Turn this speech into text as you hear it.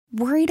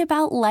Worried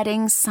about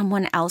letting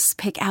someone else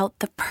pick out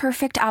the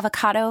perfect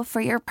avocado for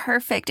your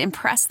perfect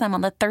impress them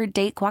on the third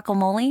date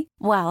guacamole?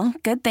 Well,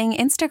 good thing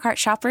Instacart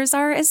shoppers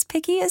are as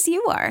picky as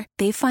you are.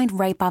 They find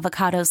ripe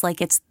avocados like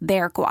it's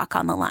their guac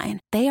on the line.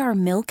 They are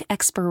milk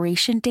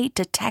expiration date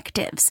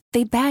detectives.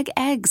 They bag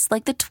eggs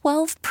like the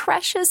 12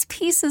 precious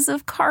pieces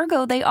of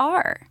cargo they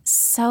are.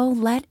 So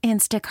let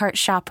Instacart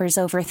shoppers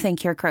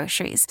overthink your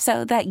groceries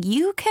so that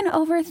you can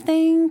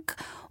overthink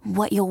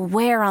what you'll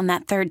wear on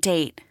that third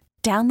date.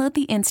 Download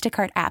the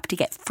Instacart app to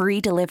get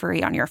free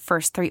delivery on your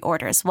first 3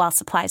 orders while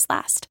supplies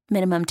last.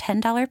 Minimum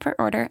 $10 per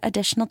order.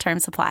 Additional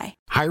terms apply.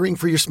 Hiring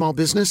for your small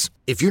business?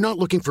 If you're not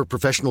looking for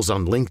professionals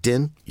on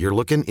LinkedIn, you're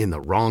looking in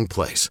the wrong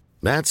place.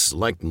 That's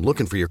like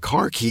looking for your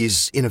car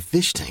keys in a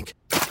fish tank.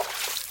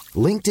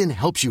 LinkedIn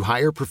helps you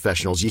hire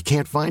professionals you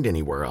can't find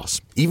anywhere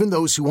else, even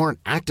those who aren't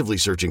actively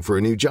searching for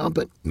a new job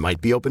but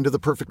might be open to the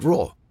perfect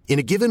role. In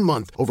a given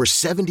month, over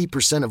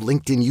 70% of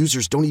LinkedIn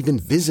users don't even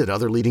visit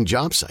other leading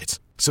job sites.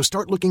 So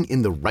start looking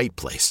in the right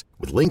place.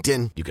 With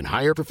LinkedIn, you can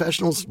hire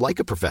professionals like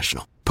a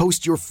professional.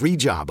 Post your free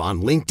job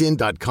on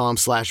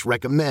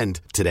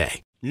linkedin.com/recommend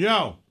today.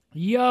 Yo.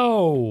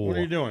 What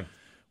are you doing?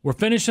 We're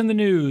finishing the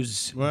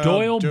news. Well,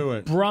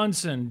 Doyle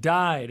Brunson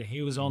died.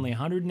 He was only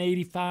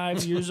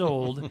 185 years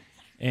old.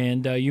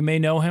 And you may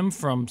know him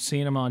from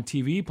seeing him on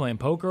TV playing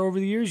poker over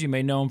the years. You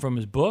may know him from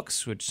his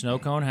books, which Snow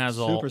Cone has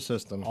all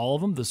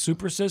of them, the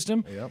Super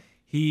System. Yep.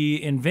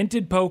 He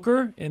invented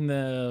poker in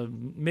the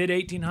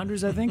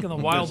mid-1800s, I think, in the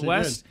Wild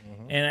West.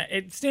 And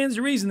it stands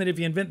to reason that if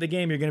you invent the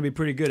game, you're going to be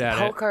pretty good at it.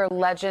 Poker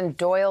legend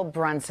Doyle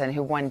Brunson,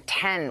 who won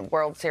 10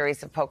 World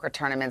Series of Poker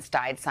tournaments,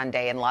 died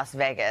Sunday in Las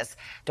Vegas.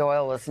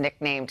 Doyle was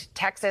nicknamed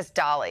Texas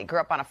Dolly, grew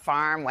up on a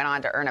farm, went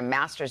on to earn a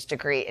master's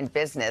degree in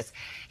business.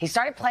 He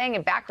started playing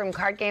in backroom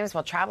card games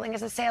while traveling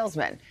as a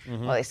salesman.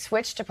 Well, he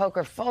switched to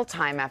poker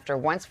full-time after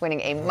once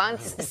winning a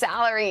month's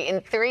salary in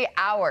 3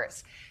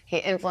 hours. He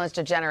influenced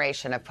a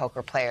generation of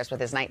poker players with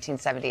his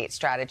 1978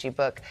 strategy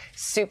book,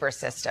 Super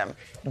System.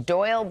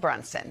 Doyle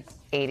Brunson,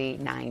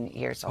 89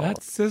 years old.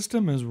 That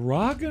system is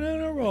rocking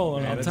and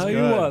rolling. Man, I'll it's tell you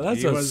good. what,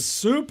 that's He a was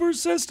super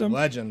system.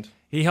 Legend.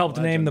 He helped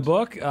name the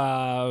book.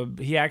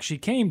 He actually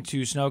came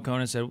to Snow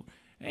Cone and said,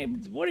 hey,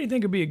 what do you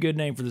think would be a good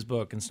name for this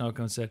book? And Snow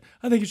Cone said,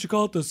 I think you should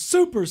call it the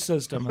Super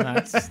System. And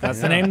that's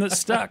the name that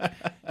stuck.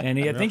 And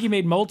I think he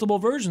made multiple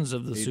versions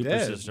of the Super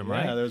System,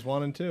 right? Yeah, there's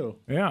 1 and 2.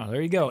 Yeah,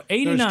 there you go.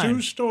 89. There's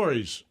 2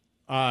 stories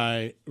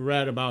I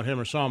read about him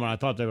or saw him, and I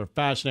thought they were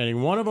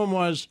fascinating. One of them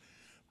was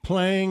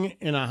playing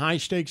in a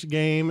high-stakes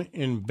game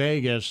in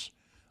Vegas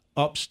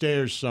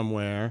upstairs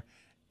somewhere,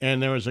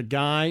 and there was a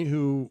guy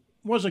who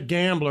was a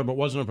gambler but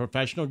wasn't a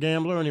professional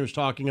gambler, and he was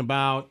talking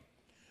about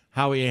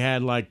how he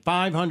had like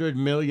 $500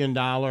 million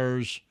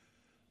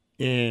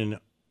in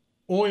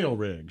oil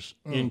rigs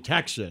in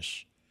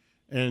Texas.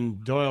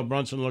 And Doyle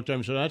Brunson looked at him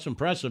and said, that's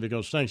impressive. He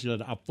goes, thanks. He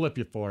said, I'll flip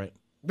you for it.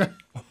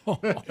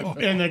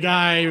 And the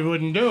guy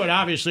wouldn't do it,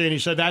 obviously, and he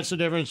said that's the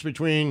difference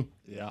between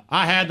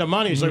I had the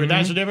money. He's like,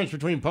 that's the difference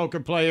between poker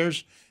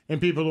players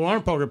and people who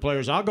aren't poker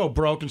players. I'll go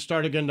broke and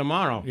start again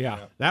tomorrow.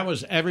 That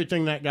was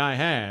everything that guy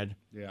had.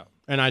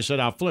 And I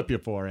said, I'll flip you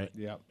for it.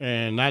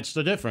 And that's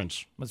the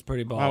difference. That's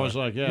pretty baller. I was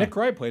like, Nick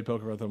Wright played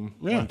poker with him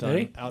one time did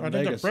he? out I in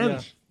think Vegas. they're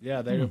friends.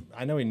 Yeah,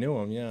 I know he knew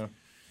him,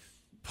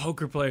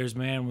 Poker players,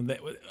 man. And the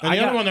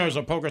other one, there was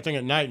a poker thing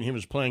at night, and he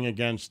was playing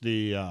against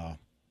the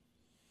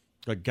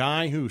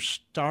guy who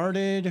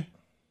started.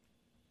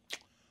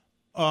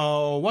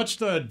 Oh, what's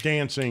the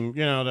dancing?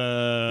 You know,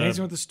 the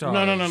Dancing with the Stars.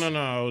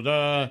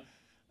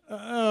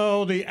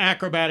 No. The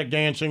acrobatic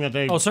dancing that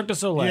they. Oh, Cirque du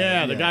Soleil.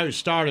 Yeah, the guy who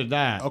started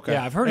that. Okay.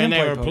 Yeah, I've heard And him they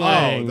play were poker.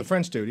 playing. Oh, the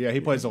French dude. Yeah, he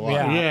plays a lot.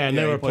 Yeah. Yeah, and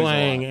they were he plays a lot.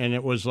 playing, and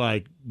it was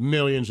like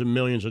millions and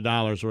millions of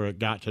dollars where it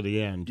got to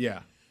the end.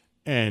 Yeah.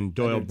 And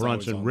Doyle it's always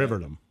Brunson on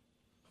rivered him.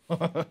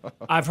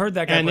 I've heard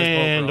that guy And plays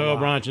then poker a Doyle lot.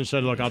 Brunson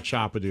said, look, I'll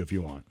chop with you if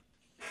you want.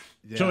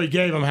 Yeah. So he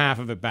gave him half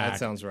of it back. That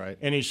sounds right.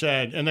 And he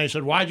said, and they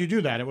said, why'd you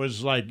do that? It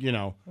was like, He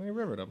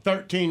rivered him.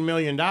 $13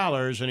 million.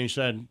 And he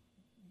said,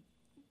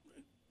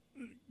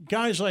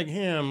 guys like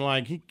him,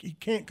 like, he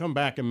can't come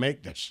back and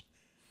make this.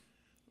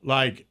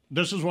 Like,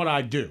 this is what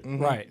I do.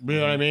 Right. You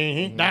know what I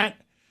mean?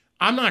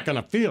 I'm not going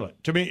to feel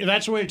it. To me,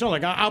 that's the way he told.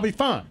 Like, I'll be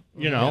fine,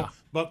 you know. Yeah.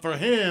 But for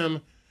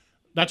him,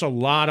 that's a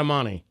lot of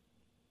money.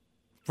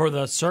 For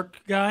the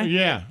Cirque guy?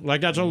 Yeah, like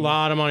that's a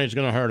lot of money. It's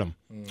going to hurt him.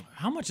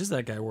 How much is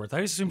that guy worth? I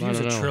assumed he was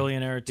I a don't know.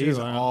 trillionaire, too. He's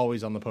I don't-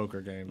 always on the poker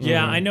games.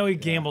 Yeah, I know he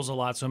gambles a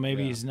lot, so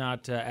maybe he's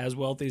not as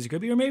wealthy as he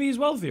could be, or maybe he's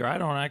wealthier. I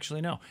don't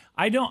actually know.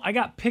 I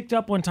got picked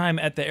up one time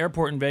at the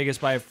airport in Vegas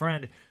by a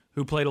friend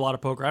who played a lot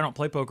of poker. I don't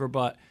play poker,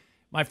 but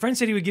my friend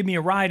said he would give me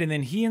a ride, and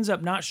then he ends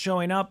up not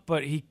showing up,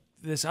 but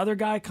this other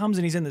guy comes,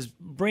 and he's in this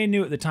brand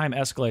new, at the time,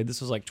 Escalade.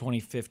 This was like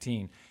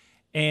 2015.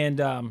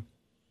 And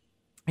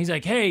he's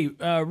like, hey,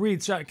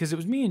 Reed, because it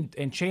was me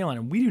and Chalon,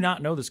 and we do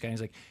not know this guy.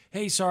 He's like,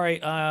 hey,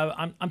 sorry,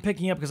 I'm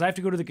picking you up because I have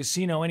to go to the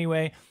casino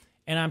anyway.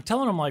 And I'm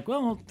telling him, like,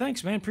 well,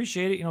 thanks, man,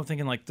 appreciate it. You know,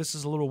 thinking, like, this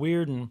is a little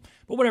weird.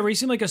 But whatever, he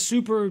seemed like a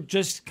super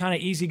just kind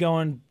of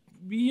easygoing,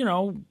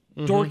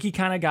 dorky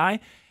kind of guy.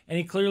 and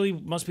he clearly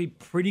must be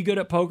pretty good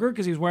at poker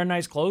because he was wearing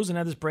nice clothes and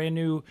had this brand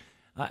new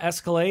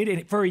Escalade.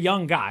 And for a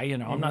young guy,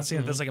 I'm not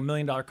saying that that's like $1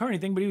 million car or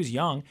anything, but he was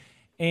young.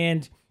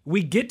 And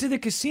we get to the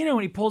casino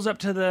and he pulls up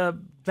to the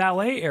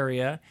valet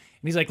area and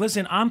he's like,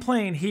 listen, I'm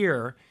playing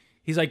here.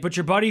 He's like, but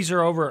your buddies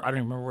are over. I don't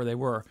even remember where they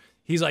were.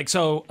 He's like,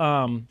 so,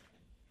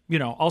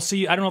 I'll see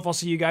you. I don't know if I'll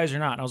see you guys or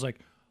not. And I was like,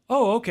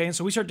 oh, okay. And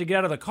so we start to get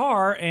out of the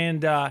car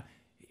and,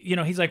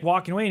 he's like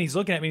walking away and he's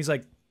looking at me. He's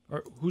like,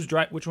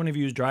 which one of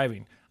you is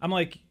driving? I'm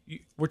like,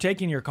 we're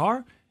taking your car?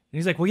 And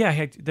he's like, well,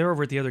 yeah, they're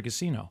over at the other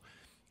casino.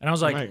 And I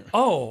was like, right.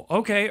 Oh,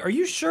 okay. Are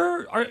you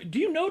sure? Do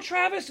you know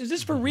Travis? Is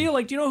this for real?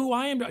 Like, do you know who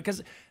I am?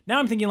 Because now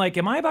I'm thinking, like,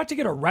 am I about to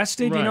get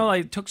arrested? Right.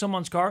 I took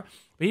someone's car.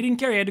 But he didn't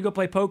care. He had to go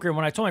play poker. And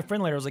when I told my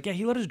friend later, I was like, yeah,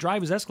 he let us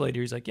drive his Escalade.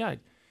 He's like, yeah.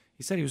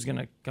 He said he was going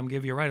to come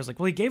give you a ride. I was like,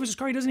 well, he gave us his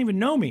car. He doesn't even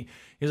know me.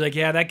 He was like,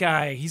 yeah, that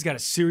guy, he's got a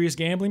serious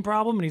gambling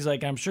problem. And he's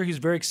like, I'm sure he's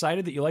very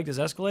excited that you liked his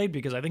Escalade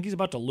because I think he's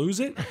about to lose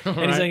it.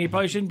 And he's like, he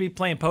probably shouldn't be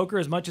playing poker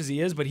as much as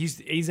he is, but he's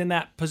in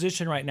that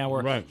position right now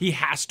where he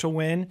has to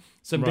win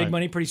some big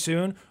money pretty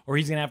soon or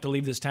he's going to have to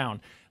leave this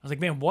town. I was like,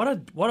 man, what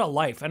a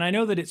life. And I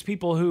know that it's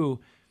people who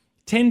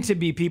tend to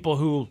be people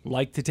who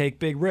like to take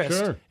big risks.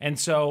 Sure. And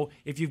so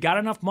if you've got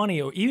enough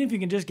money, or even if you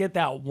can just get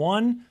that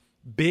one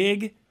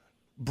big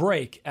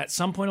break at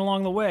some point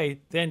along the way,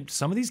 then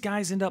some of these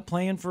guys end up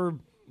playing for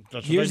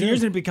years and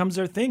years and it becomes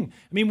their thing.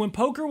 I mean, when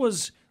poker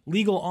was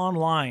legal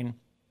online,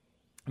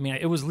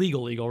 it was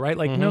legal, right?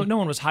 Like no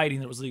one was hiding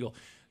that it was legal.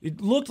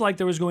 It looked like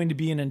there was going to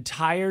be an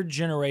entire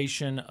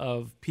generation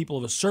of people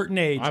of a certain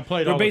age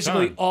who were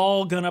basically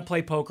all going to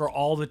play poker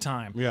all the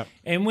time. Yeah.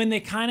 And when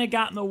they kind of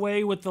got in the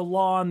way with the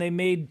law and they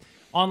made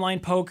online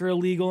poker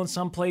illegal in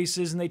some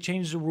places and they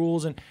changed the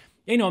rules and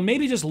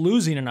maybe just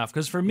losing enough.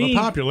 Because for me, the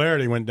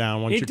popularity went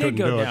down once you couldn't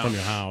do it from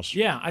your house.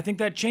 Yeah, I think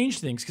that changed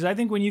things. Because I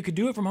think when you could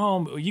do it from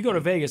home, you go to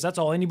Vegas, that's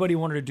all anybody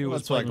wanted to do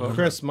was play poker.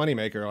 Chris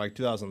Moneymaker, like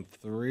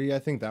 2003, I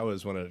think that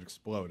was when it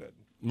exploded.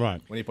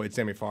 Right. When he played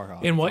Sammy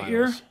Farha. In what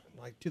year?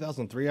 Like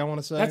 2003, I want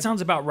to say. That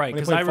sounds about right.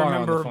 Because I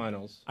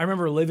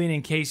remember living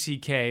in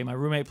KCK. My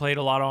roommate played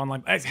a lot of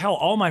online. Hell,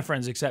 all my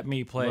friends except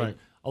me played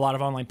a lot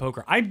of online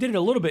poker. I did it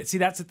a little bit. See,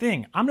 that's the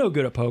thing. I'm no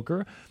good at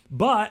poker,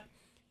 but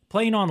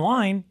playing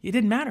online, it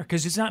didn't matter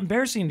because it's not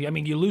embarrassing.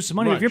 You lose some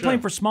money. If you're playing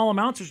for small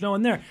amounts, there's no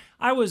one there.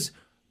 I was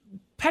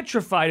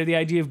petrified of the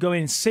idea of going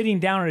and sitting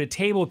down at a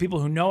table with people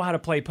who know how to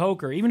play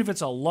poker, even if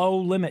it's a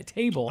low-limit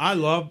table. I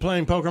love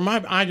playing poker.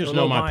 I just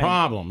know my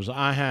problems.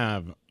 I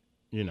have,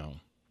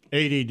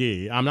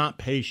 ADD. I'm not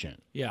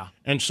patient. Yeah.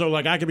 And so,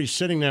 I could be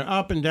sitting there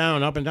up and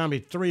down, be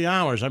 3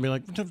 hours. I'd be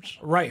like,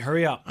 right,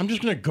 hurry up. I'm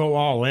just going to go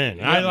all in.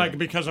 Yeah.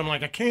 Because I'm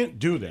like, I can't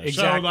do this.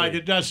 Exactly. So,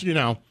 it does,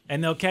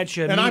 And they'll catch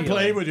you And I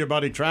played with your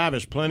buddy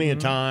Travis plenty of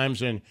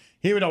times, and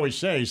he would always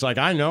say, he's like,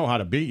 I know how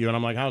to beat you. And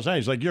I'm like, how's that?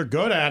 He's like, you're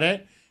good at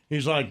it.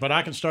 He's like, but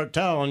I can start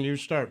telling you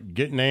start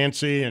getting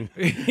antsy. And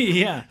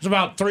yeah. It's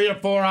about 3 or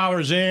 4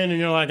 hours in, and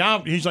you're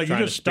like, he's like, you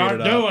just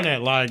start doing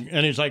it.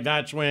 And he's like,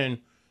 that's when.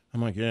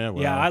 I'm like, yeah,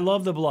 well. Yeah, I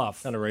love the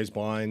bluff. Kind of raise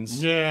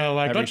blinds. Yeah,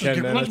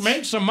 let's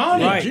make some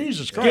money. Right.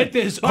 Jesus Christ. Get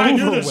this over I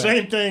do the with.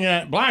 same thing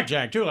at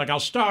blackjack, too. I'll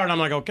start, I'm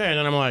like, okay, and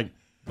then I'm like,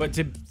 but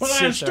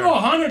I'm still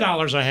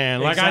 $100 a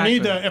hand. Exactly. I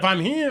need if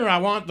I'm here, I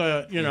want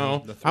the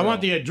I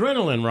want the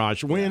adrenaline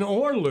rush, win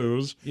or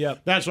lose.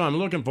 Yep. That's what I'm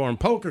looking for. And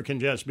poker can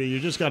just be, you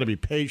just got to be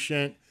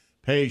patient.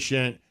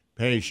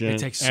 It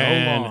takes so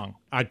long.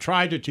 I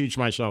tried to teach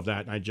myself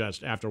that, and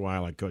after a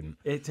while, I couldn't.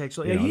 It takes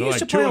so long. You used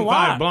to like play 2 a and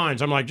lot. 5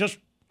 blinds. I'm like, just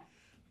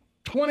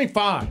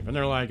 25. And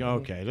they're like,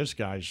 okay, this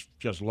guy's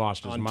just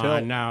lost his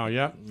mind now.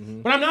 Yep.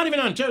 Mm-hmm. But I'm not even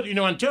on tilt.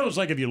 On tilt, it's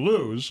like if you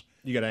lose,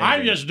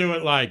 I just do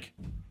it like,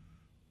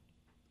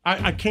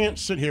 I can't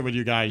sit here with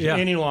you guys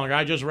any longer.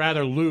 I just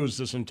rather lose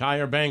this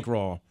entire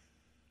bankroll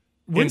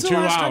When's in 2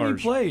 the last hours. time you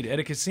played at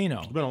a casino?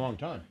 It's been a long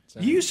time.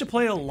 You used to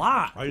play a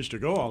lot. I used to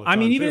go all the time. I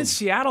mean, even too. in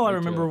Seattle, I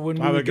remember when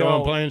we I would go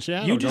and go play in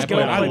Seattle. You just go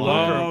and I play poker.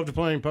 loved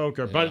playing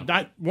poker. Yeah.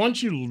 But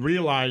once you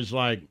realize,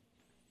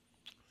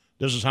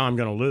 this is how I'm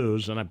going to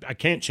lose, and I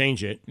can't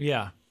change it.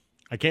 Yeah.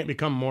 I can't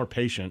become more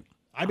patient.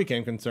 I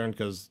became concerned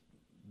because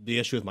the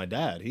issue with my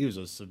dad. He was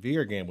a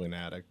severe gambling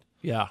addict.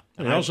 Yeah.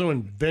 And he also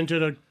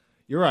invented a...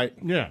 You're right.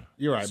 Yeah.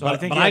 You're right. So but I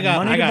think I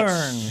got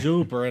burn.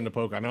 super into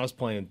poker. I was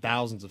playing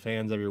thousands of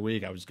hands every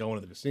week. I was going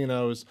to the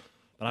casinos.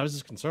 But I was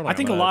just concerned. I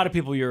think a lot of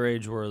people your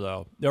age were,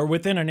 though. They were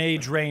within an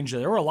age range.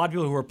 There were a lot of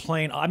people who were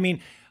playing. I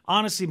mean,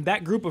 honestly,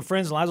 that group of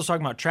friends, and I was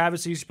talking about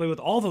Travis, he used to play with,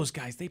 all those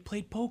guys, they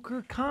played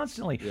poker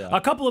constantly. Yeah.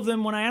 A couple of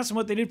them, when I asked them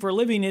what they did for a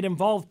living, it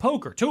involved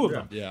poker. 2 of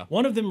them. Yeah.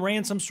 One of them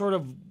ran some sort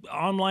of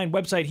online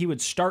website. He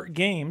would start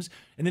games.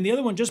 And then the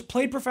other one just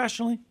played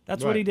professionally.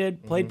 That's what he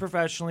did. Played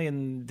professionally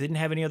and didn't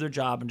have any other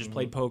job and just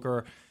played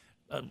poker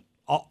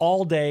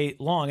all day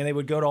long. And they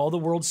would go to all the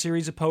World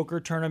Series of Poker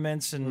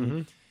tournaments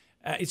and...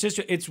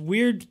 it's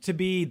weird to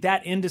be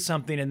that into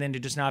something and then to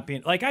just not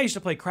be like I used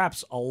to play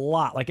craps a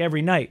lot, like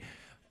every night,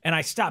 and I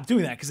stopped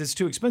doing that because it's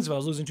too expensive. I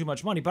was losing too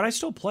much money, but I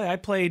still play. I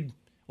played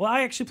Well,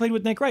 I actually played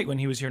with Nick Wright when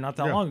he was here not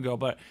that long ago,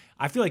 but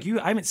I feel like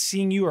I haven't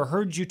seen you or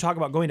heard you talk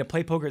about going to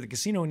play poker at the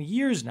casino in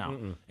years now.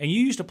 And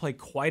you used to play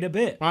quite a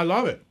bit. I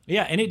love it.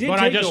 Yeah, and it did But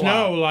take I just a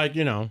while. know, like,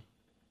 you know,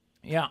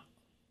 Yeah.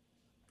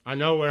 I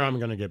know where I'm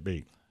going to get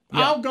beat.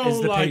 Yeah, I'll go,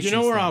 it's the like, you know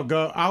patience where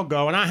thing. I'll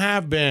go, and I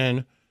have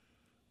been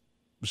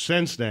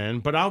since then,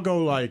 but I'll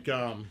go, like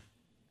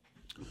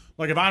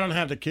if I don't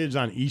have the kids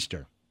on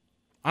Easter.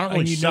 I don't And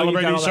really you know you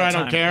celebrate got all Easter. that I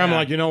don't time. care. I'm Yeah.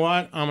 like, you know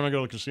what? I'm going to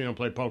go to the casino and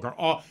play poker.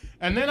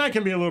 And then I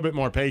can be a little bit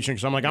more patient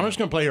because I'm like, I'm just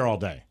going to play here all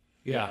day.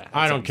 Yeah.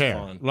 I don't care.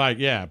 fun. Like,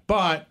 yeah.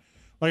 But,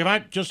 like, if I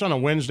just on a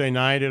Wednesday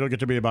night, it'll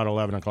get to be about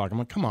 11 o'clock. I'm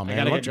like, come on, man.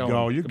 gotta Let's get go.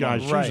 going. You Come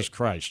guys, on. Jesus Right.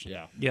 Christ.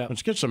 Yeah. Yeah.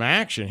 Let's get some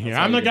action here.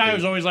 how I'm the you guy get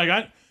who's beat. always like,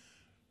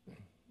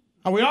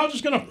 are we all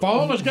just going to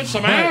fall? Let's get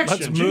some action.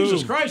 Let's Jesus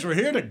move. Christ, we're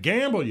here to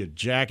gamble, you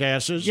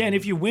jackasses. Yeah, and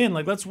if you win,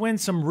 like let's win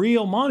some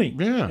real money.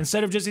 Yeah.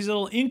 Instead of just these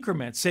little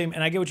increments. Same,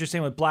 and I get what you're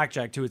saying with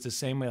blackjack too. It's the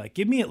same way. Like,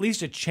 give me at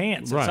least a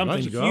chance at Right, something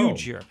let's go.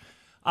 huge here.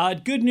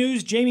 Good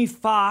news, Jamie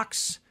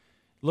Foxx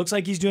looks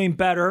like he's doing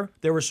better.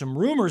 There were some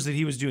rumors that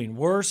he was doing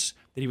worse,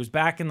 that he was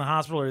back in the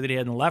hospital or that he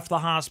hadn't left the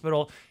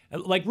hospital.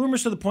 Like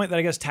rumors to the point that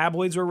I guess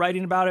tabloids were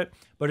writing about it.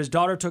 But his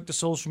daughter took to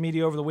social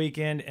media over the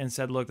weekend and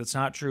said, look, that's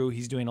not true.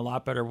 He's doing a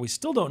lot better. We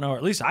still don't know, or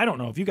at least I don't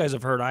know. If you guys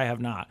have heard, I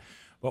have not.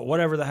 But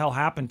whatever the hell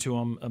happened to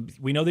him,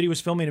 we know that he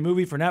was filming a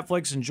movie for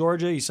Netflix in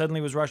Georgia. He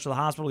suddenly was rushed to the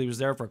hospital. He was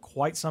there for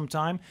quite some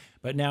time,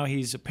 but now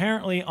he's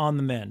apparently on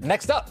the mend.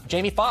 Next up,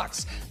 Jamie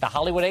Foxx, the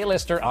Hollywood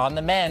A-lister on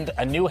the mend.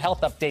 A new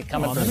health update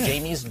coming from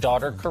Jamie's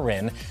daughter,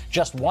 Corinne,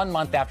 just 1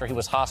 month after he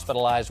was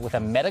hospitalized with a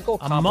medical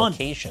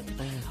complication.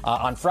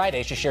 On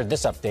Friday, she shared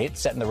this update,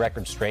 setting the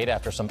record straight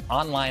after some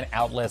online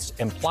outlets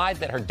implied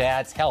that her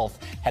dad's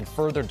health had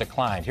further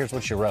declined. Here's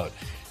what she wrote.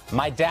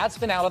 My dad's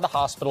been out of the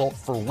hospital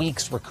for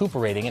weeks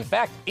recuperating. In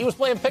fact, he was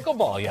playing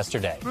pickleball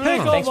yesterday.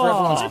 Thanks for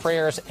everyone's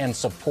prayers and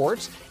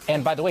support.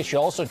 And by the way, she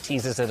also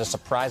teases that a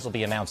surprise will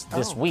be announced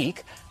this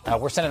week.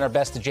 We're sending our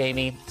best to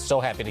Jamie. So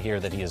happy to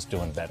hear that he is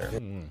doing better.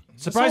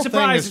 Surprise,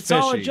 surprise, it's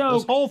all a joke.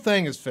 This whole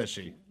thing is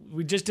fishy.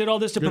 We just did all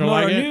this to don't promote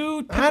like our it?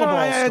 new I don't know.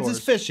 pickleball It's stores.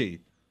 just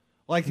fishy.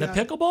 Like The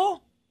pickleball?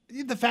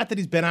 the fact that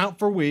he's been out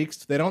for weeks.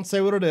 They don't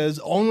say what it is.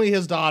 Only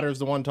his daughter's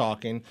the one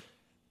talking.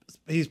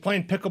 He's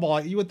playing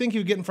pickleball. You would think he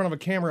would get in front of a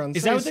camera and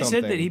Is say that what they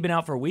something. said, that he'd been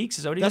out for weeks?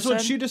 Is that what he That's just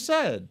what said? she just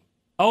said.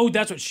 Oh,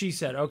 that's what she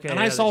said. Okay. And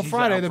yeah, I saw that she's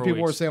Friday out that for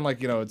people were weeks. saying,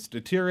 like, it's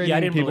deteriorating. Yeah, I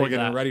didn't people are believe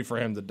getting that. ready for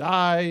him to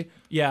die.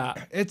 Yeah.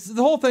 It's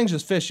the whole thing's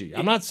just fishy.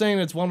 I'm not saying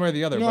it's one way or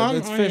the other, No, but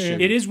it's I hear fishy. you.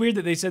 It is weird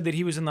that they said that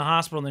he was in the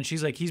hospital and then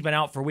she's like, he's been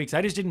out for weeks.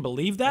 I just didn't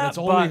believe that. It's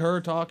only but,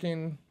 her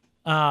talking.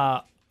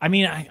 I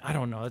mean, I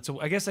don't know.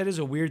 I guess that is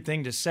a weird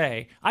thing to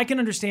say. I can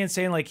understand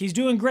saying, like, he's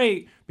doing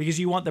great because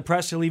you want the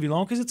press to leave you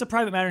alone because it's a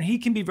private matter. And he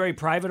can be very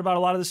private about a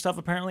lot of this stuff,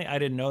 apparently. I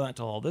didn't know that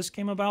until all this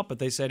came about, but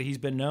they said he's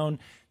been known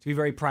to be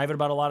very private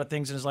about a lot of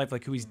things in his life,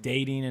 like who he's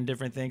dating and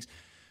different things.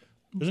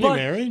 Isn't But-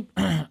 he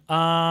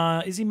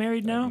married? Is he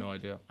married now? No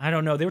idea. I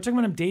don't know. They were talking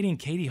about him dating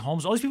Katie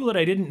Holmes. All these people that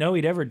I didn't know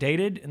he'd ever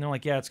dated, and they're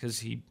like, yeah, it's because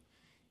he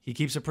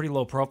keeps a pretty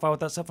low profile with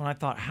that stuff. And I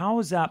thought, how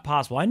is that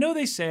possible? I know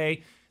they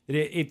say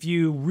that if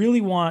you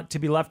really want to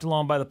be left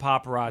alone by the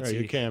paparazzi, Yeah,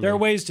 you can there are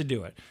be. ways to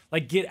do it.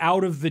 Like get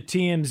out of the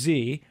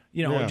TMZ,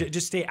 Yeah.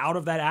 just stay out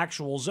of that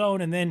actual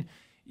zone, and then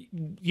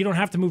you don't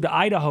have to move to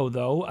Idaho,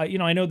 though.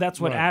 I know that's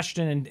what Right.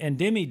 Ashton and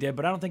Demi did,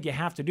 but I don't think you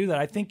have to do that.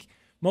 I think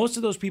most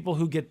of those people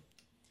who get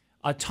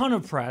a ton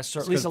of press,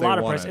 or at least a 'cause lot they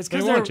of want press. it. It's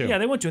because They want to.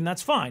 they want to, and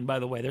that's fine. By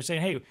the way, they're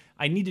saying, "Hey,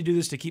 I need to do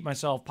this to keep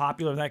myself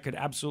popular." And that could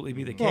absolutely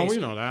be the case. Well, we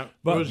know that.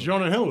 But- But it was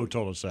Jonah Hill who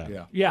told us that.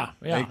 Yeah. Yeah,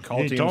 They yeah. call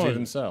He teams told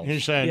themselves. He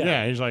said,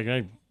 Yeah. he's like,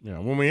 hey,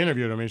 when we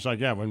interviewed him, he's like,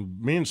 yeah, when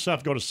me and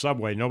Seth go to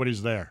Subway,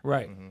 nobody's there.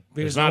 Right.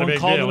 Because It's not no a one big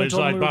called him deal. and He's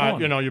told him like, we were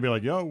but, going. you'll be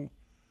like, yo,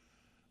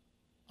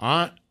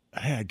 I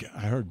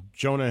heard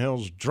Jonah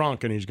Hill's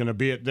drunk and he's going to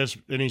be at this,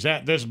 and he's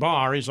at this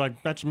bar. He's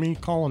like, that's me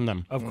calling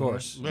them. Of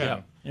course.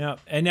 Yeah. Yeah.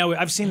 And now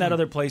I've seen that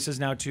other places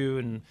now too,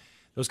 and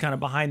those kind of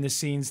behind the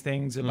scenes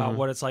things about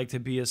what it's like to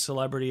be a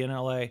celebrity in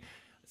LA.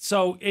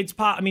 So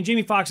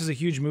Jamie Foxx is a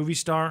huge movie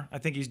star. I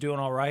think he's doing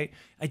all right.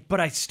 But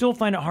I still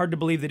find it hard to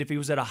believe that if he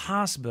was at a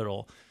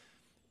hospital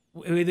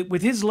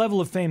with his level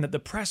of fame, that the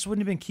press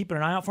wouldn't have been keeping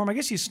an eye out for him. I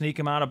guess you sneak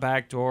him out a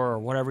back door or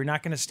whatever. You're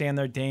not going to stand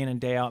there day in and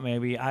day out,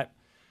 maybe. I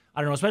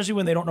don't know, especially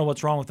when they don't know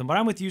what's wrong with him. But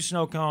I'm with you,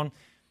 Snow Cone.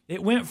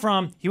 It went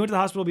from he went to the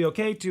hospital to be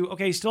okay to,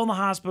 okay, he's still in the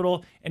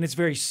hospital and it's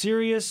very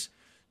serious,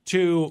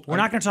 to we're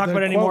not going to talk the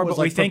about it quote anymore, was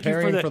but we like thank you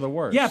preparing for for the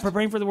worst. Yeah,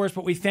 preparing for the worst,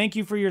 but we thank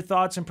you for your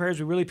thoughts and prayers.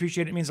 We really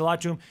appreciate it. It means a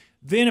lot to him.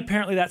 Then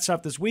apparently that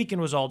stuff this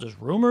weekend was all just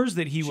rumors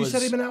that he She was.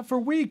 said he'd been out for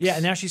weeks. Yeah,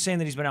 and now she's saying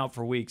that he's been out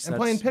for weeks. and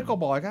playing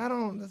pickleball. Like,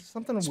 that's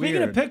something Speaking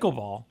weird. of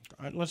pickleball,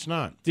 Let's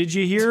not. did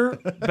you hear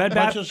Bed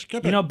Bath? just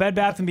skip You it. know, Bed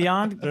Bath and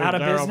Beyond out of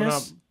They're opening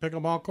business. up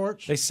pickleball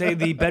courts? They say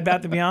the Bed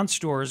Bath & Beyond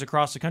stores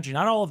across the country,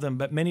 not all of them,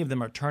 but many of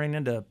them are turning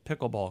into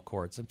pickleball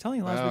courts. I'm telling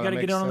you, Les, we that got to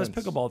get makes on this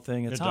sense. pickleball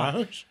thing. It's It hot.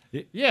 does?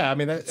 Yeah, I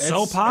mean, it's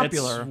So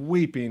popular. It's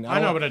sweeping. I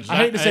know, but it's I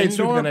hate to say it's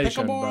indoor sweeping the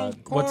nation, pickleball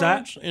but courts?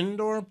 What's that?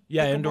 Indoor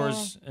Yeah,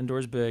 pickleball?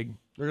 indoors big.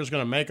 They're just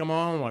going to make them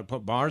all and like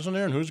put bars in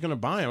there, and who's going to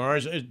buy them? Or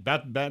is it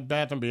Bath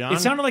and Beyond?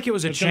 It sounded like it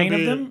was a chain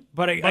of them,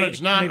 but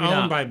it's not maybe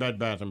owned by Bed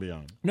Bath &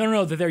 Beyond.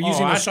 No, that they're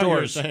using I those thought you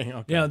were stores. saying,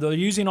 okay. Yeah, they're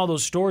using all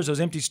those stores, those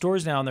empty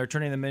stores now, and they're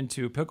turning them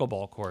into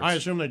pickleball courts. I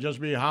assume they'd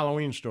just be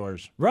Halloween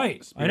stores.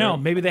 Right. I know.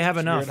 Maybe they have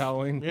enough.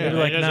 Halloween. Yeah, Maybe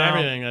like now-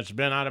 everything that's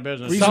been out of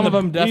business. Some of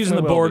them Using definitely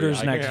the will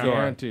borders be, I next door.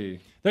 guarantee.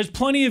 There's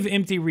plenty of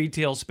empty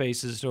retail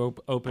spaces to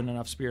open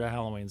enough Spirit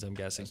Halloweens, I'm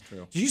guessing. That's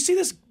true. Did you see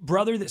this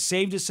brother that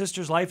saved his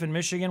sister's life in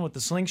Michigan with the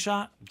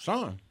slingshot?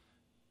 Song.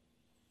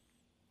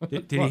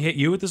 Did he hit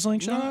you with the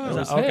slingshot? No, Is it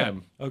was okay.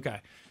 him.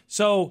 Okay.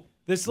 So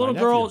this little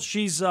nephew. girl,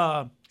 she's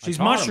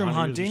mushroom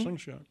hunting.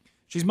 Slingshot.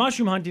 She's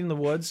mushroom hunting in the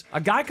woods.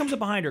 A guy comes up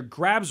behind her,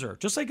 grabs her,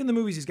 just like in the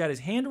movies. He's got his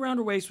hand around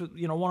her waist with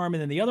one arm,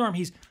 and then the other arm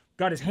he's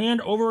got his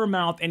hand over her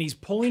mouth, and he's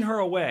pulling her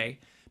away.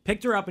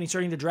 Picked her up, and he's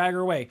starting to drag her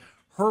away.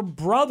 Her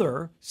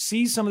brother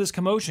sees some of this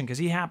commotion because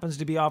he happens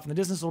to be off in the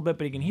distance a little bit,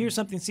 but he can hear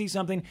something, see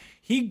something.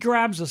 He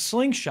grabs a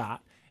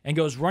slingshot and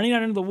goes running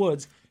out into the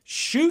woods,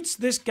 shoots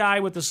this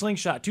guy with the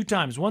slingshot 2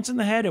 times, once in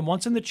the head and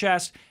once in the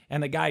chest,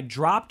 and the guy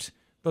dropped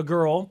the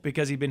girl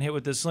because he'd been hit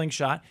with this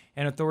slingshot,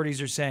 and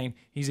authorities are saying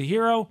he's a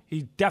hero.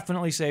 He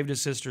definitely saved his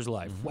sister's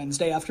life.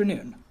 Wednesday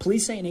afternoon,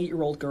 police say an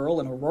 8-year-old girl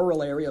in a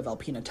rural area of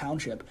Alpena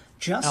Township,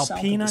 just south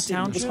of the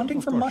city, was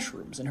hunting for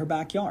mushrooms in her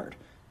backyard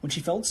when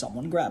she felt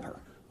someone grab her.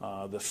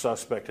 The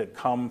suspect had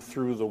come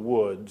through the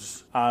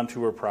woods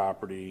onto her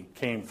property,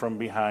 came from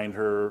behind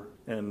her,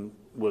 and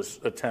was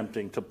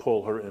attempting to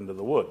pull her into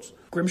the woods.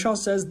 Grimshaw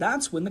says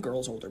that's when the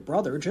girl's older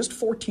brother, just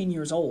 14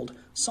 years old,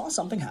 saw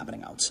something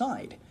happening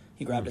outside.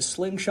 He grabbed a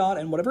slingshot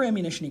and whatever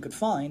ammunition he could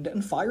find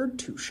and fired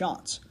 2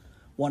 shots.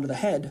 One to the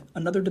head,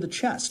 another to the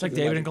chest. Like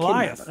David and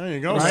Goliath. There you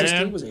go, His man.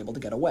 sister was able to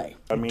get away.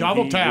 I mean,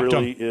 Double he tapped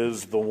really him.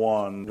 is the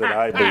one that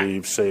I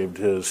believe saved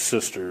his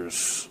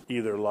sister's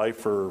either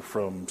life or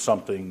from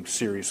something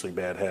seriously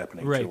bad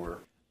happening Right. to her.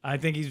 I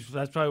think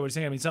that's probably what he's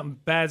saying. I mean, something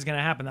bad's going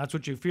to happen. That's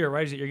what you fear,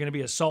 right? Is that you're going to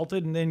be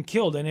assaulted and then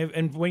killed.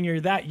 And when you're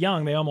that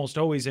young, they almost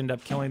always end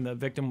up killing the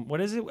victim. What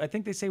is it? I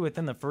think they say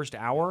within the first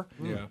hour.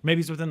 Yeah.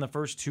 Maybe it's within the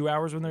first 2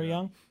 hours when they're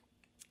young.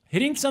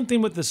 Hitting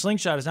something with the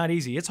slingshot is not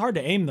easy. It's hard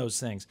to aim those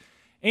things.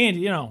 And,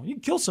 you can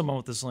kill someone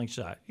with the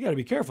slingshot. You got to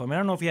be careful. I mean, I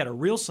don't know if he had a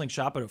real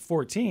slingshot, but at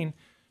 14,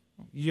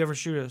 you ever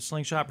shoot a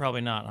slingshot?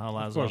 Probably not. Huh,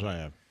 Of course I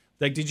have.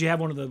 Like, did you have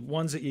one of the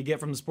ones that you get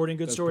from the sporting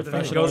goods store that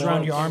professional goes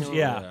around your ones? arms?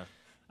 Yeah.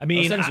 I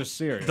mean, Those things are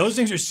serious. Those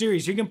things are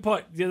serious. You can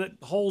put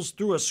holes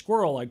through a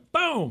squirrel, like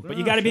boom, but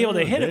you got to be able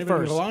to hit David it first.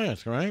 And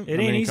Goliath, right? It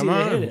ain't easy come to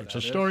on. hit it. It's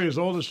a story as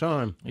old as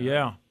time.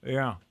 Yeah.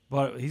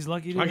 But he's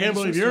lucky to I can't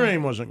believe your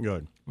aim wasn't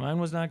good. Mine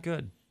was not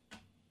good.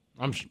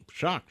 I'm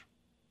shocked.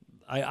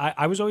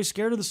 I was always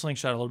scared of the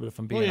slingshot a little bit, if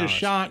I'm being Well, you honest.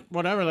 shot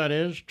whatever that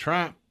is,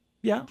 trap.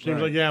 Yeah.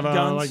 Seems like you have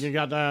Guns. like you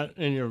got that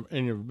in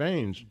your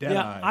veins.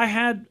 Yeah, I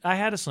had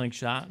a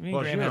slingshot. Me and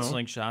Well, Graham had you know.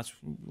 slingshots.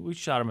 We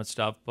shot him at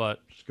stuff, but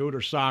Scooter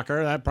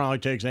soccer, that probably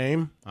takes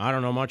aim. I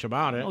don't know much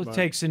about it. it but-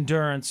 takes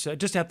endurance,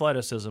 just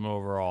athleticism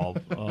overall,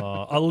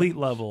 elite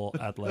level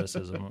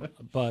athleticism.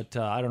 But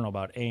I don't know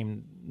about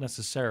aim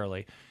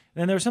necessarily.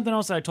 And there was something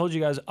else that I told you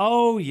guys.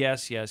 Oh,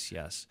 yes.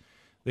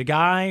 The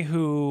guy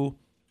who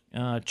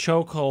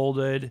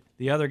chokeholded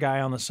the other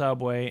guy on the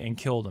subway and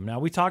killed him. Now,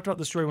 we talked about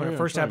the story when it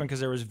first happened because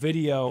there was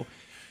video.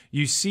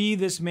 You see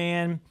this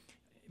man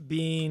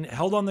being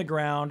held on the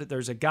ground.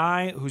 There's a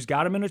guy who's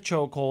got him in a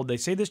chokehold. They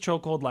say this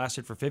chokehold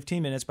lasted for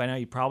 15 minutes. By now,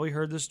 you probably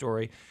heard the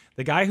story.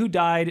 The guy who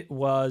died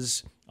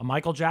was a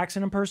Michael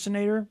Jackson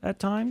impersonator at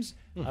times.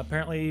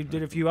 Apparently, he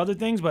did a few other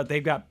things, but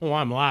they've got... Oh,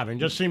 I'm laughing.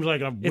 Just seems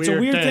like a It's a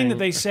weird thing that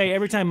they say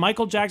every time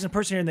Michael Jackson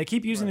impersonator, and they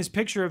keep using this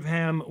picture of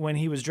him when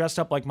he was dressed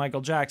up like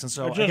Michael Jackson.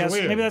 So It's I just guess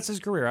weird. maybe that's his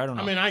career. I don't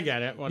know. I mean, I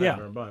get it.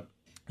 Whatever. Yeah. But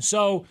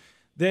So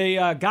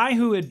the guy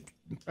who had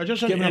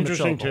just an given him the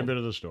interesting chokehold. tidbit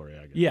of the story,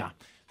 I guess. Yeah.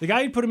 The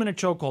guy who put him in a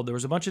chokehold, there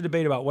was a bunch of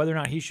debate about whether or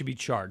not he should be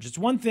charged. It's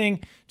one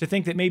thing to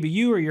think that maybe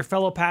you or your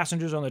fellow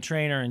passengers on the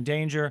train are in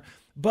danger,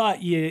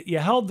 but you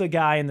held the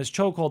guy in this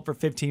chokehold for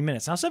 15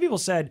 minutes. Now, some people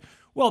said,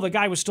 well, the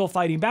guy was still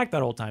fighting back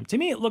that whole time. To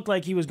me, it looked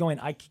like he was going,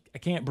 I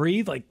can't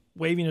breathe, like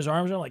waving his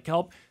arms around like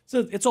help.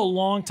 So it's a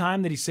long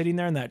time that he's sitting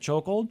there in that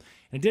chokehold,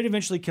 and it did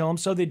eventually kill him.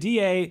 So the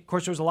DA, of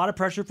course, there was a lot of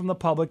pressure from the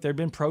public. There had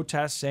been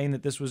protests saying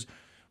that this was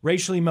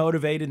racially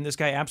motivated and this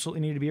guy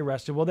absolutely needed to be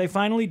arrested. Well, they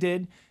finally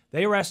did.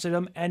 They arrested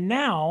him, and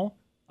now,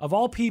 of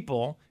all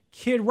people,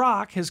 Kid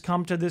Rock has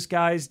come to this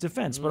guy's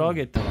defense, but I'll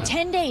get to that.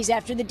 10 days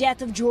after the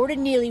death of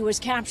Jordan Neely was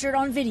captured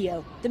on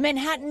video, the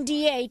Manhattan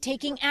DA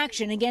taking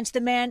action against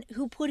the man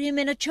who put him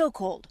in a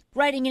chokehold.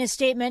 Writing in a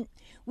statement,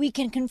 "We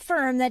can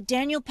confirm that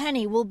Daniel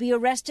Penny will be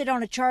arrested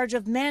on a charge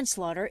of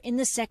manslaughter in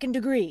the second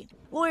degree."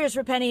 Lawyers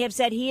for Penny have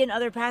said he and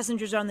other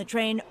passengers on the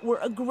train were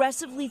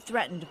aggressively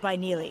threatened by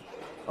Neely.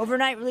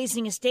 Overnight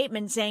releasing a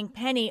statement saying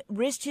Penny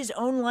risked his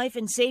own life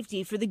and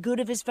safety for the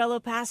good of his fellow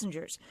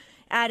passengers,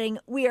 adding,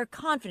 "We are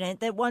confident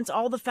that once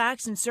all the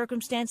facts and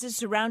circumstances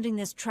surrounding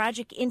this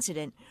tragic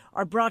incident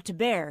are brought to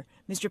bear,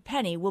 Mr.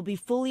 Penny will be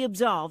fully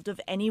absolved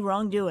of any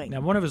wrongdoing. Now,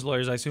 one of his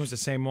lawyers, I assume it's the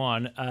same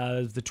one,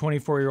 the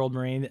 24-year-old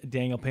Marine,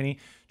 Daniel Penny,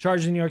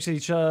 charged in the New York City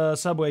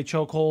subway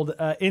chokehold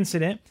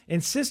incident,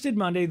 insisted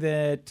Monday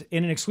that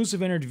in an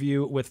exclusive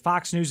interview with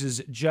Fox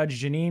News'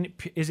 Judge Janine,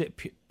 is it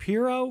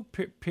Pirro?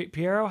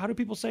 Piero? How do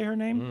people say her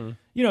name? Mm.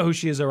 You know who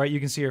she is, though, right? You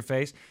can see her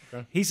face.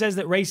 Okay. He says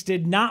that race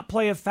did not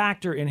play a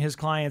factor in his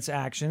client's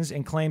actions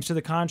and claims to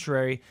the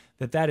contrary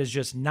that is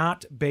just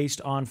not based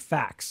on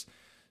facts.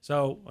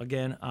 So,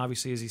 again,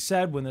 obviously, as he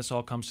said, when this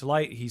all comes to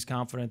light, he's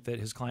confident that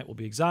his client will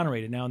be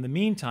exonerated. Now, in the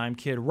meantime,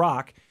 Kid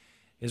Rock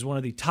is one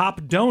of the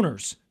top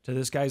donors to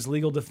this guy's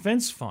legal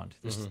defense fund,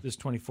 this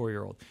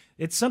 24-year-old.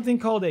 It's something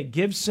called a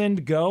Give,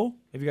 Send, Go.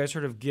 Have you guys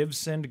heard of Give,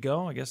 Send,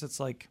 Go? I guess it's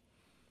like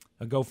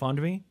a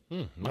GoFundMe.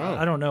 No.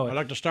 I don't know. I'd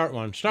like to start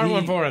one. Start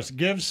one for us.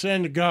 Give,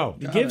 Send, Go.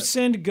 The Give,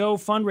 Send, Go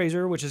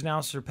fundraiser, which has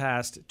now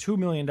surpassed $2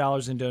 million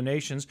in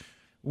donations,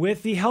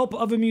 with the help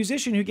of a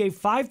musician who gave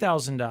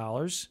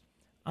 $5,000.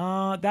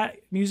 That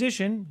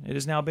musician, it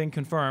has now been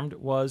confirmed,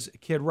 was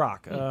Kid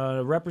Rock,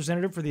 a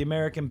representative for the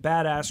American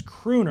Badass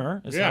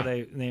Crooner, is how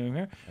they name him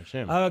here. That's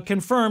him.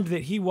 Confirmed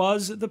that he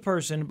was the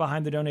person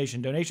behind the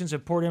donation. Donations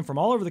have poured in from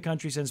all over the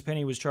country since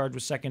Penny was charged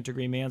with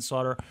second-degree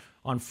manslaughter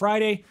on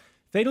Friday,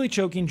 fatally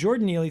choking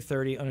Jordan Neely,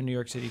 30, on a New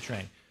York City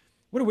train.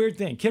 What a weird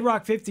thing. Kid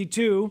Rock,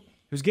 52,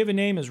 whose given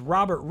name is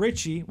Robert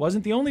Ritchie,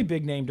 wasn't the only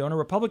big-name donor.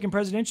 Republican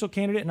presidential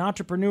candidate and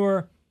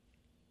entrepreneur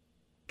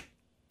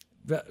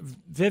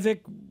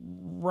Vivek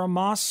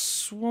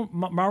Ramaswamy.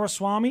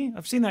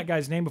 I've seen that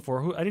guy's name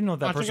before. I didn't know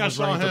that person was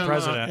running for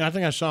president. I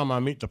think I saw him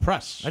on Meet the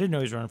Press. I didn't know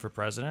he was running for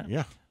president.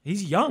 Yeah.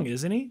 He's young,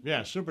 isn't he?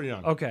 Yeah, super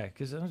young. Okay,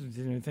 because I didn't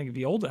even think he'd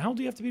be older. How old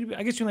do you have to be?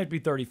 I guess you only have to be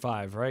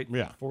 35, right?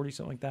 Yeah. 40,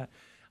 something like that.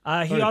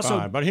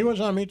 35, but he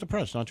was on Meet the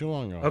Press not too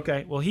long ago.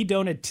 Okay, well, he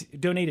donated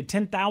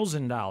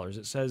 $10,000.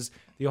 It says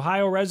the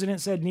Ohio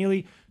resident said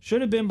Neely should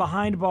have been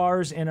behind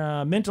bars in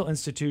a mental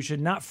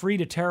institution, not free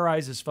to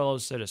terrorize his fellow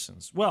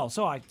citizens. Well,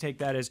 so I take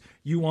that as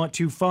you want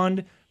to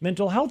fund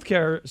mental health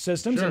care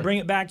systems and bring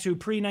it back to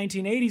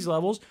pre-1980s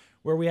levels,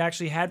 where we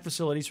actually had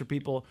facilities for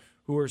people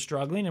who were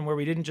struggling and where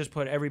we didn't just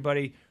put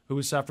everybody who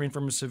was suffering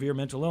from a severe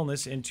mental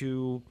illness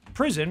into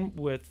prison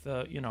with,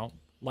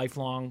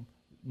 lifelong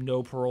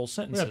no parole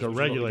sentences. We have to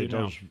regulate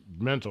those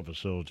mental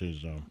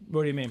facilities, though.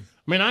 What do you mean?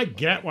 I mean, I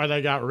get why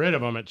they got rid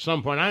of them at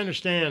some point. I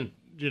understand,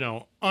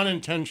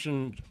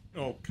 unintentional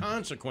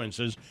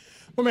consequences.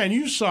 Well, man,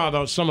 you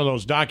saw some of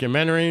those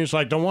documentaries,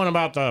 like the one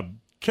about the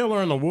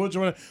killer in the woods,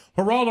 or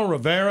Geraldo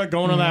Rivera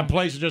going to that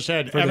place that just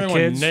had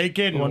everyone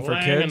naked and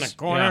laying in the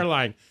corner.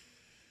 Like,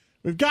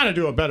 we've got to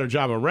do a better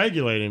job of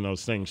regulating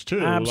those things,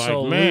 too.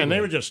 Absolutely. Like, man,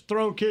 they would just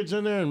throw kids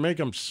in there and make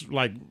them,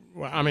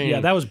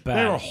 that was bad.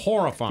 They were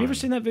horrifying. Have you ever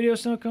seen that video,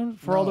 Snow Cone?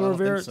 Geraldo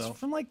Rivera? So. It's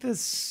from like the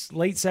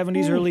late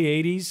 70s, early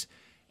 80s.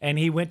 And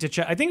he went to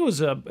check. I think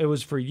it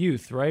was for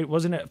youth, right?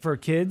 Wasn't it for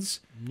kids?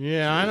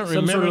 Yeah, I don't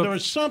remember. There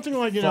was something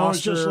like, it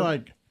was just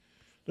like,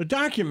 the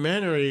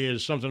documentary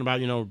is something about,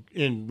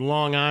 in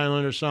Long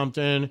Island or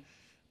something.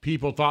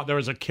 People thought there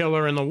was a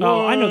killer in the woods.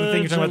 Oh, I know the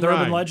thing you're talking about,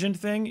 the urban legend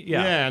thing.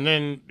 Yeah. Yeah, and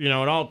then, it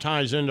all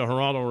ties into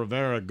Geraldo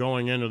Rivera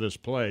going into this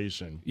place.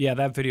 And yeah,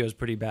 that video is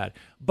pretty bad.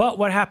 But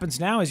what happens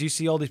now is you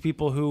see all these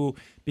people who,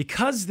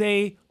 because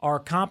they are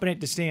competent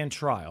to stand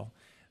trial,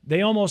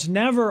 they almost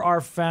never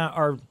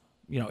are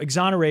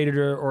exonerated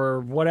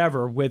or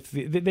whatever.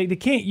 They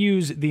can't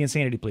use the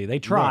insanity plea. They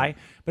try,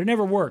 but it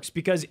never works,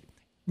 because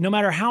no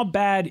matter how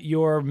bad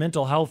your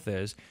mental health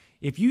is,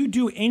 if you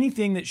do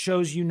anything that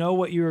shows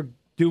what you're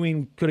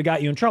doing could have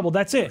got you in trouble,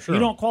 that's it. Sure. You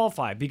don't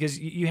qualify, because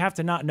you have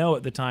to not know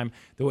at the time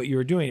that what you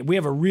were doing. We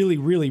have a really,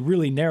 really,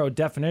 really narrow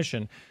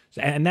definition,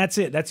 and that's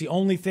it. That's the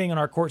only thing in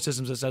our court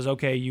systems that says,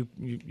 okay, you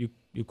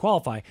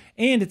qualify.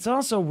 And it's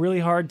also really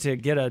hard to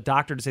get a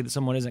doctor to say that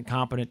someone isn't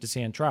competent to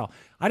stand trial.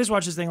 I just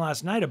watched this thing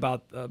last night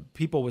about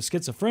people with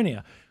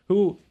schizophrenia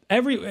who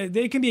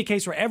they can be a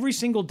case where every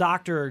single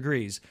doctor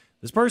agrees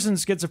this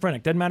person's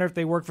schizophrenic. Doesn't matter if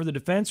they work for the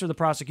defense or the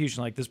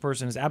prosecution. Like, this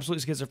person is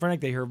absolutely schizophrenic.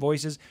 They hear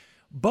voices.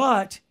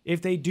 But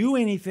if they do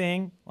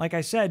anything, like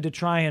I said, to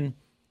try and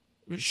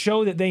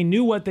show that they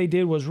knew what they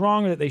did was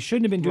wrong, or that they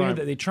shouldn't have been doing it,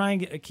 that they try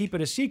and keep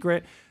it a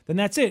secret, then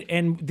that's it.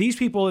 And these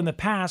people in the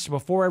past,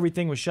 before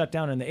everything was shut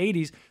down in the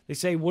 80s, they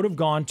say would have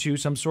gone to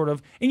some sort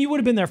of, and you would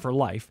have been there for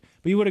life,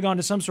 but you would have gone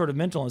to some sort of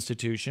mental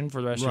institution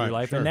for the rest of your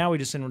life. Sure. And now we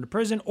just send them to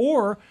prison,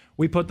 or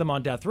we put them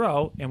on death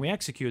row and we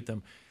execute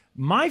them.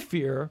 My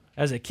fear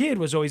as a kid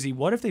was always,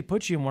 what if they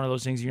put you in one of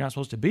those things and you're not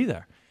supposed to be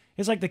there?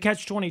 It's like the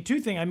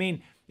catch-22 thing. I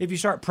mean, if you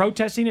start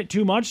protesting it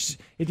too much,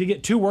 if you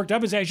get too worked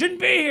up and say, I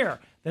shouldn't be here,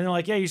 then they're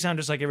like, yeah, you sound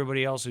just like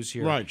everybody else who's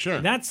here. Right, sure.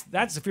 And that's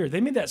the fear.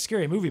 They made that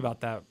scary movie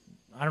about that.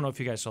 I don't know if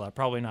you guys saw that.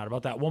 Probably not.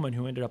 About that woman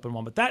who ended up in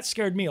one. But that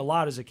scared me a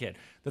lot as a kid.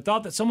 The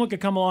thought that someone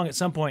could come along at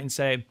some point and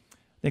say,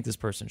 I think this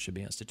person should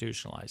be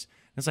institutionalized.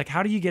 And it's like,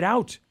 how do you get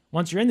out?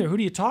 Once you're in there, who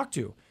do you talk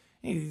to?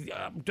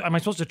 Am I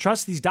supposed to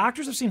trust these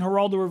doctors? I've seen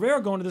Geraldo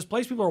Rivera go into this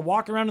place. People are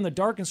walking around in the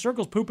dark in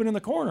circles, pooping in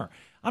the corner.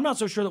 I'm not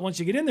so sure that once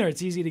you get in there,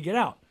 it's easy to get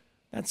out.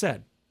 That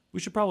said,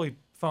 we should probably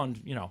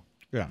fund,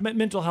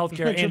 mental health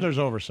care. Make sure there's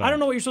oversight. I don't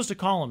know what you're supposed to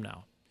call them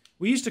now.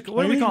 We used to,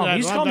 what do we call them? We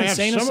used to call them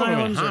insane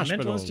asylums or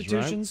mental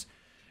institutions. Right?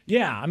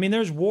 Yeah, I mean,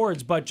 there's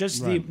wards, but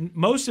just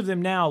most of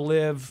them now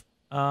live,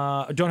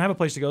 don't have a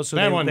place to go, so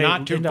they end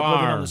up living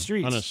on the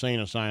streets. An insane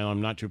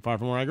asylum, not too far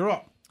from where I grew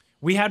up.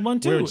 We had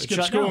one too. We would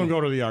skip school and go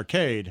to the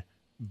arcade,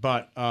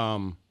 but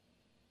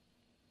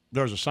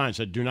there was a sign that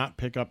said, "Do not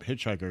pick up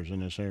hitchhikers in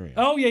this area."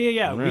 Oh,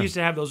 yeah. We used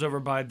to have those over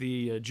by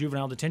the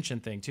juvenile detention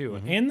thing, too.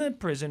 In the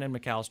prison in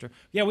McAllister.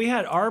 Yeah, we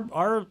had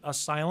our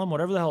asylum,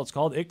 whatever the hell it's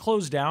called. It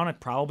closed down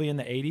probably in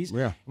the 80s.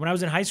 Yeah. When I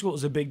was in high school, it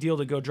was a big deal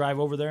to go drive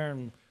over there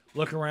and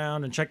look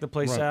around and check the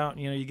place out.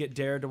 You know, you get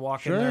dared to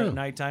walk in there at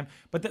nighttime.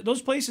 But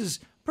those places,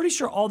 pretty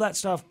sure all that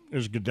stuff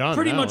is done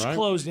pretty now, much right?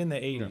 closed in the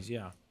 80s,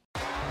 yeah.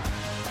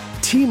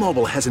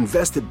 T-Mobile has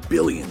invested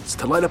billions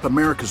to light up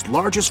America's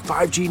largest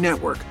 5G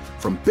network,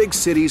 from big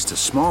cities to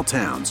small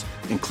towns,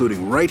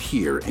 including right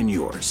here in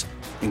yours.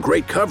 And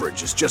great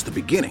coverage is just the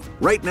beginning.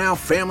 Right now,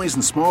 families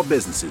and small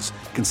businesses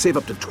can save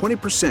up to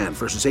 20%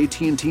 versus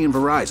AT&T and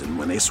Verizon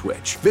when they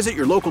switch. Visit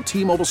your local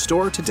T-Mobile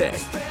store today.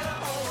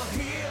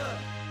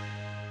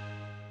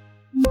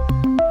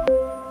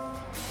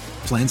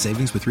 Plan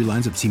savings with 3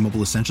 lines of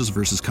T-Mobile Essentials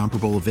versus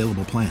comparable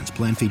available plans.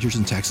 Plan features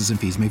and taxes and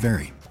fees may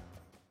vary.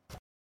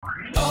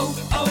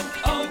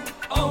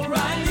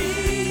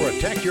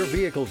 Protect your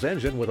vehicle's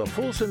engine with a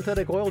full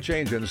synthetic oil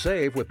change and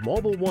save with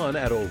Mobil 1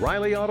 at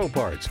O'Reilly Auto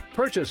Parts.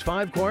 Purchase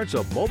 5 quarts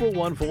of Mobil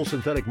 1 full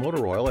synthetic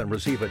motor oil and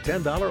receive a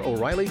 $10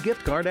 O'Reilly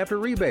gift card after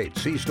rebate.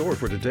 See store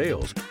for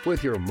details.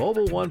 With your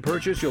Mobil 1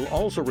 purchase, you'll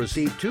also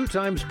receive 2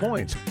 times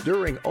points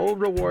during O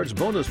Rewards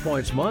Bonus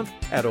Points Month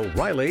at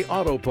O'Reilly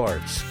Auto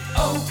Parts.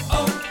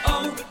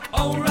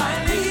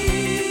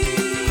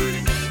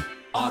 O'Reilly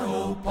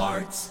Auto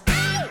Parts.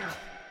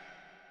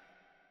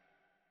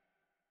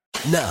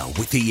 Now,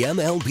 with the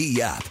MLB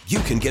app, you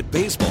can get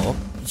baseball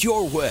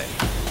your way.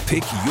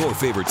 Pick your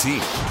favorite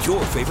team,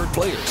 your favorite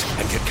players,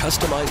 and get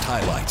customized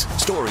highlights,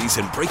 stories,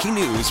 and breaking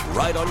news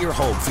right on your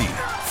home feed.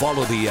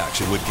 Follow the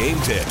action with Game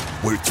 10,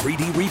 where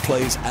 3D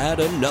replays add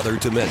another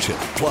dimension.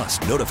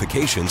 Plus,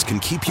 notifications can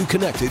keep you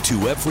connected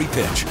to every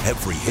pitch,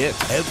 every hit,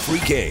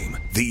 every game.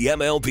 The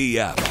MLB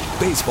app.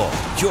 Baseball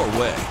your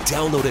way.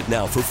 Download it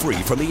now for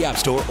free from the App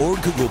Store or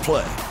Google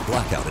Play.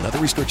 Blackout and other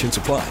restrictions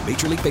apply.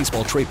 Major League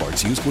Baseball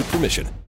trademarks used with permission.